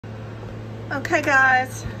Okay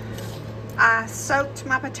guys, I soaked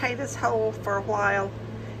my potatoes whole for a while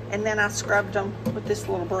and then I scrubbed them with this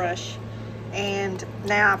little brush, and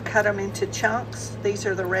now I've cut them into chunks. These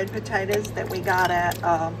are the red potatoes that we got at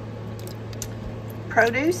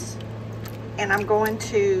Produce, and I'm going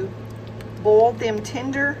to boil them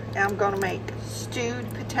tender, and I'm going to make stewed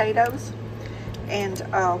potatoes. And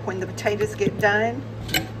when the potatoes get done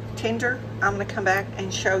tender, I'm going to come back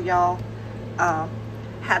and show y'all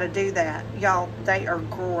how to do that. Y'all, they are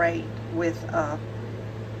great with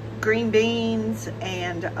green beans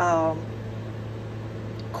and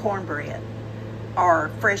cornbread or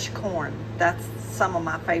fresh corn. That's some of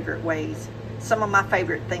my favorite ways, some of my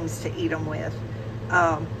favorite things to eat them with.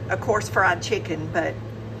 Of course, fried chicken, but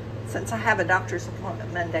since I have a doctor's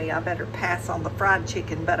appointment Monday, I better pass on the fried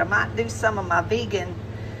chicken, but I might do some of my vegan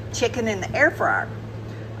chicken in the air fryer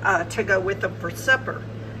to go with them for supper.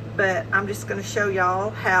 But I'm just going to show y'all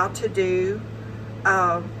how to do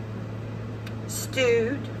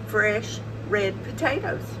stewed fresh red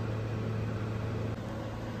potatoes.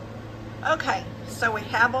 Okay, so we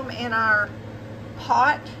have them in our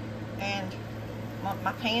pot, and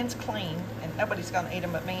my pan's clean, and nobody's going to eat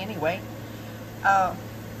them but me anyway.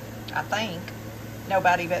 I think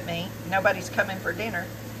nobody but me. Nobody's coming for dinner,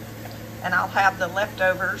 and I'll have the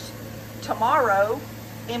leftovers tomorrow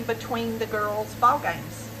in between the girls' ball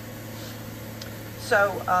games.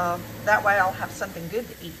 So that way I'll have something good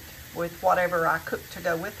to eat with whatever I cook to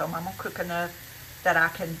go with them. I'm gonna cook enough that I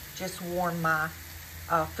can just warm my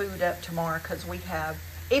food up tomorrow, because we have,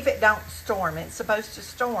 if it don't storm, it's supposed to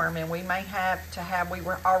storm, and we may have to have, we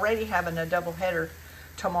were already having a double header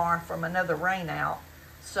tomorrow from another rain out.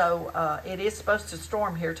 So it is supposed to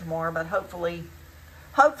storm here tomorrow, but hopefully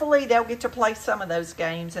they'll get to play some of those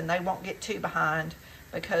games and they won't get too behind,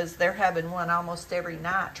 because they're having one almost every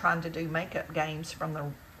night trying to do makeup games from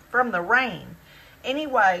the rain.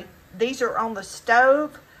 Anyway, these are on the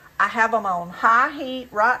stove. I have them on high heat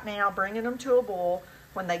right now, bringing them to a boil.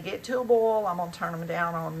 When they get to a boil, I'm going to turn them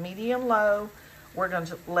down on medium-low. We're going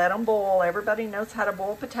to let them boil. Everybody knows how to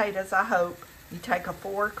boil potatoes, I hope. You take a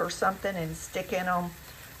fork or something and stick in them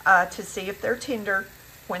to see if they're tender.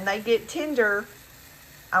 When they get tender,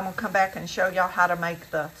 I'm going to come back and show y'all how to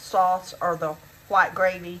make the sauce or the white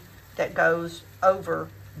gravy that goes over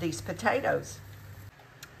these potatoes.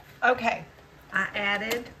 Okay, I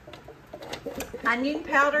added onion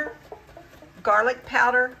powder, garlic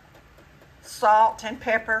powder, salt and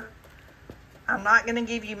pepper. I'm not going to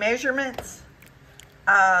give you measurements.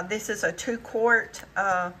 This is a 2-quart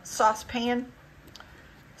saucepan.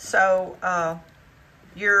 So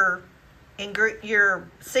your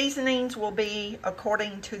seasonings will be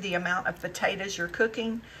according to the amount of potatoes you're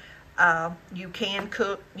cooking. You can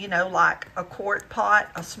cook, you know, like a quart pot,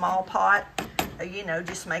 a small pot, you know,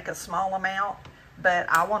 just make a small amount. But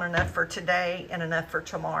I want enough for today and enough for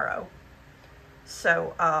tomorrow.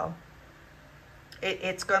 So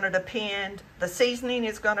it's going to depend, the seasoning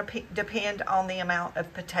is going to depend on the amount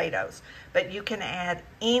of potatoes. But you can add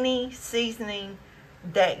any seasoning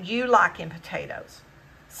that you like in potatoes.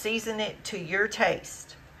 Season it to your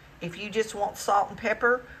taste. If you just want salt and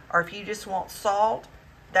pepper, or if you just want salt,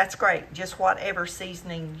 that's great. Just whatever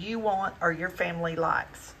seasoning you want or your family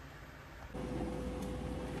likes.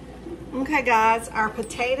 Okay guys, our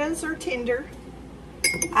potatoes are tender.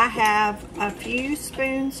 I have a few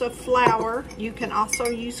spoons of flour. You can also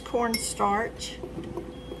use cornstarch.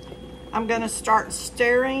 I'm going to start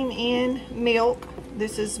stirring in milk.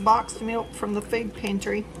 This is boxed milk from the food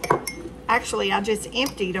pantry. Actually, I just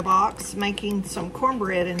emptied a box making some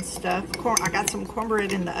cornbread and stuff. I got some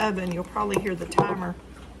cornbread in the oven. You'll probably hear the timer.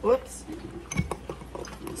 Whoops.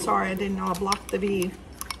 Sorry, I didn't know I blocked the view.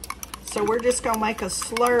 So we're just going to make a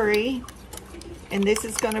slurry. And this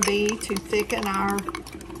is going to be to thicken our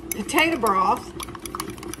potato broth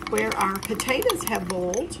where our potatoes have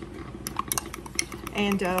boiled.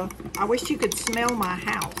 And I wish you could smell my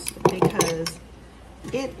house, because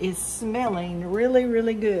it is smelling really,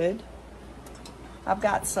 really good. I've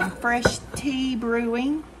got some fresh tea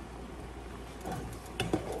brewing.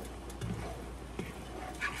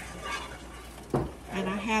 And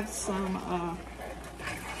I have some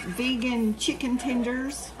vegan chicken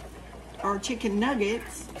tenders or chicken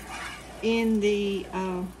nuggets in the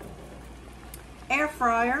air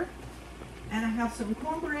fryer. And I have some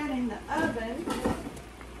cornbread in the oven.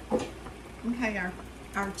 Okay,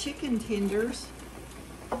 our chicken tenders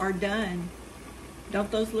are done. Don't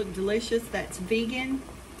those look delicious? That's vegan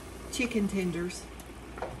chicken tenders.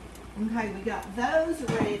 Okay, we got those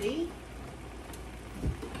ready.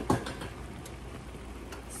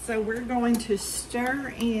 So we're going to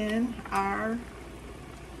stir in our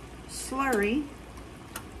slurry,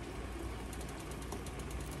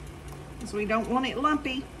 because we don't want it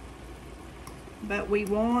lumpy, but we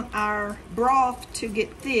want our broth to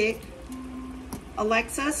get thick.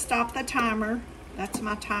 Alexa, stop the timer. That's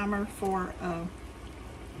my timer for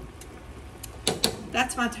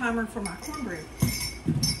my cornbread.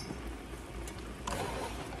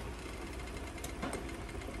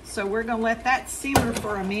 So we're gonna let that simmer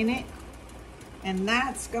for a minute, and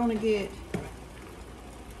that's gonna get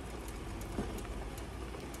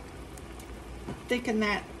thicken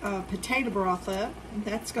that potato broth up.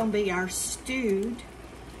 That's gonna be our stewed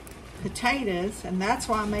potatoes, and that's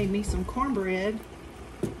why I made me some cornbread,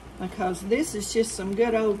 because this is just some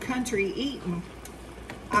good old country eating.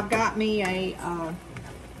 I've got me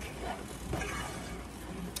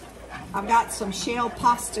I've got some shell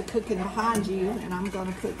pasta cooking behind you, and I'm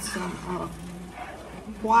going to put some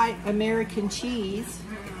white American cheese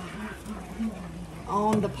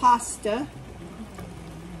on the pasta.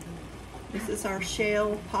 This is our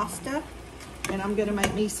shell pasta, and I'm going to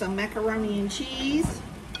make me some macaroni and cheese.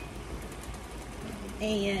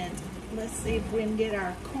 And let's see if we can get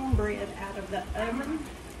our cornbread out of the oven.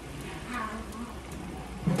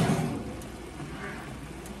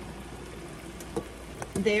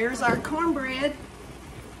 There's our cornbread.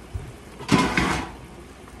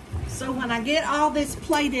 So when I get all this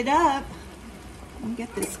plated up, let me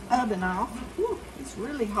get this oven off. Whew, it's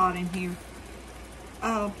really hot in here.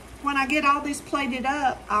 When I get all this plated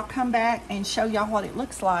up, I'll come back and show y'all what it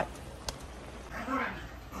looks like.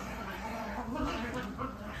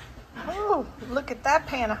 Oh, look at that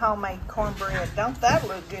pan of homemade cornbread. Don't that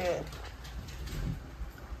look good?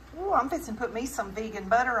 Oh, I'm fixing to put me some vegan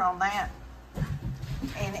butter on that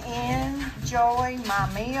and enjoy my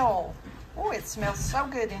meal. Oh, it smells so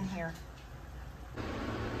good in here.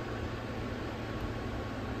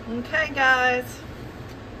 Okay, guys,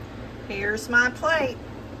 here's my plate.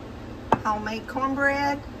 Homemade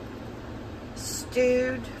cornbread,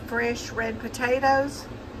 stewed fresh red potatoes,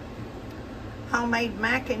 homemade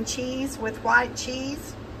mac and cheese with white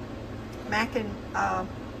cheese, mac and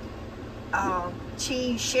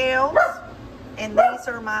cheese shells, and these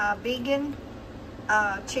are my vegan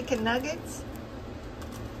chicken nuggets.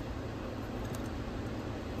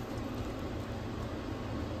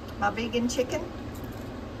 My vegan chicken,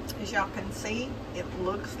 as y'all can see, it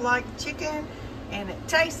looks like chicken and it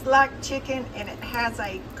tastes like chicken, and it has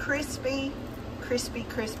a crispy,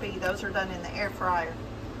 those are done in the air fryer.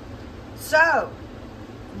 So,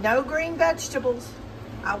 no green vegetables.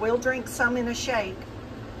 I will drink some in a shake.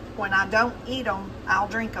 When I don't eat them, I'll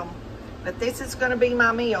drink them. But this is gonna be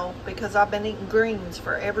my meal, because I've been eating greens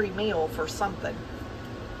for every meal for something.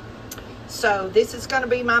 So this is gonna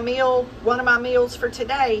be my meal, one of my meals for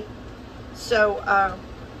today. So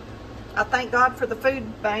I thank God for the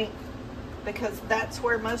food bank, because that's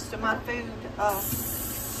where most of my food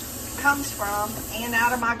comes from, and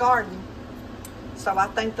out of my garden. So I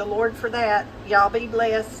thank the Lord for that. Y'all be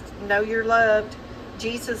blessed. Know you're loved.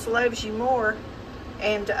 Jesus loves you more.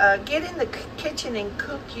 And get in the kitchen and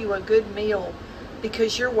cook you a good meal,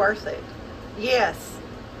 because you're worth it. Yes,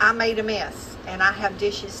 I made a mess and I have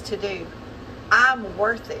dishes to do. I'm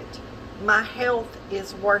worth it. My health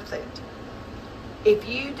is worth it. If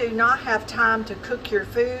you do not have time to cook your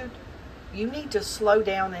food, you need to slow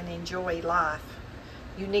down and enjoy life.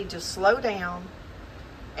 You need to slow down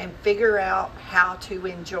and figure out how to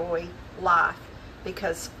enjoy life,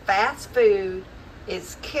 because fast food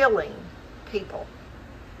is killing people.